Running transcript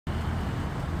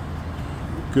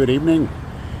Good evening.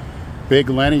 Big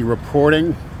Lenny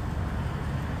reporting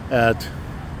at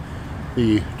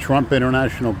the Trump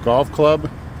International Golf Club,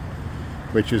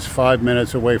 which is 5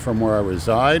 minutes away from where I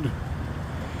reside.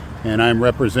 And I'm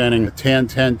representing the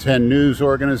Tantenten news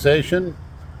organization,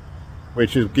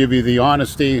 which will give you the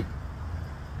honesty,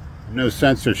 no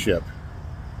censorship,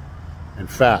 and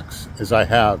facts, as I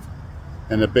have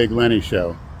in the Big Lenny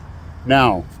show.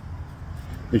 Now,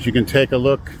 as you can take a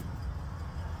look,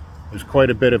 there's quite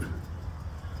a bit of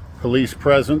police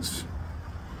presence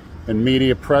and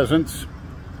media presence,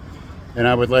 and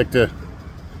I would like to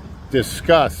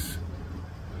discuss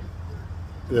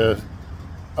the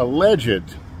alleged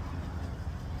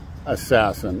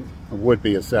assassin, or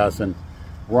would-be assassin,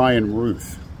 Ryan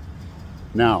Ruth.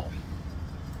 Now,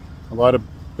 a lot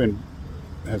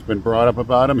has been brought up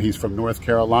about him. He's from North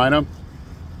Carolina.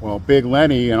 Well, Big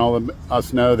Lenny and all of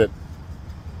us know that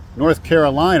North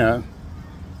Carolina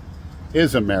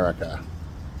is America.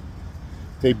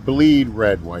 They bleed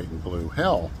red, white, and blue.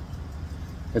 Hell,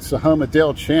 it's the home of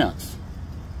Dale Chance.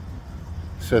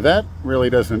 So that really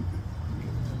doesn't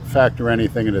factor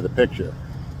anything into the picture.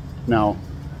 Now,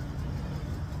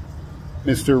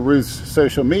 Mr. Ruth's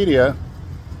social media,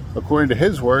 according to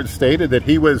his words, stated that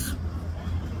he was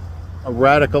a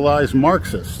radicalized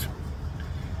Marxist.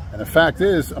 And the fact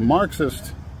is, a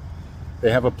Marxist,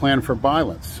 they have a plan for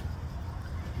violence.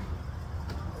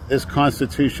 This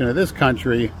Constitution of this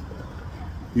country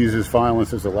uses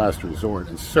violence as a last resort,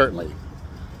 and certainly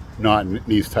not in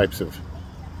these types of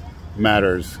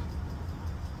matters,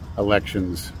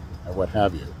 elections, or what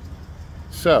have you.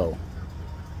 So,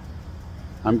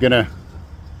 I'm going to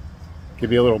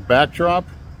give you a little backdrop,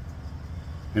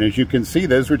 and as you can see,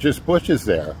 those were just bushes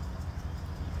there.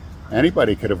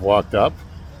 Anybody could have walked up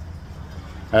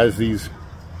as these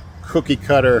cookie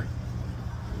cutter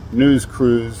news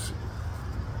crews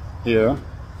here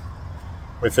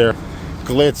with their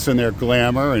glitz and their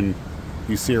glamour, and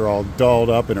you see her all dolled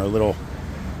up in her little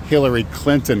Hillary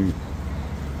Clinton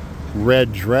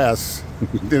red dress.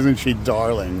 Isn't she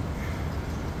darling?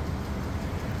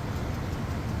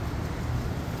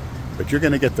 But you're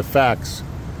going to get the facts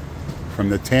from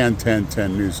the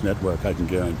Tantenten News Network, I can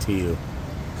guarantee you.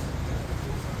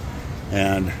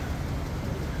 And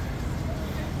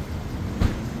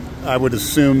I would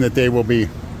assume that they will be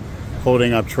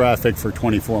holding up traffic for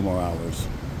 24 more hours.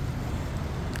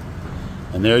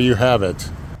 And there you have it,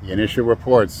 the initial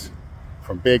reports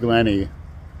from Big Lenny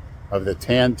of the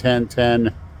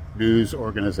Tantenten News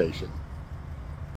Organization.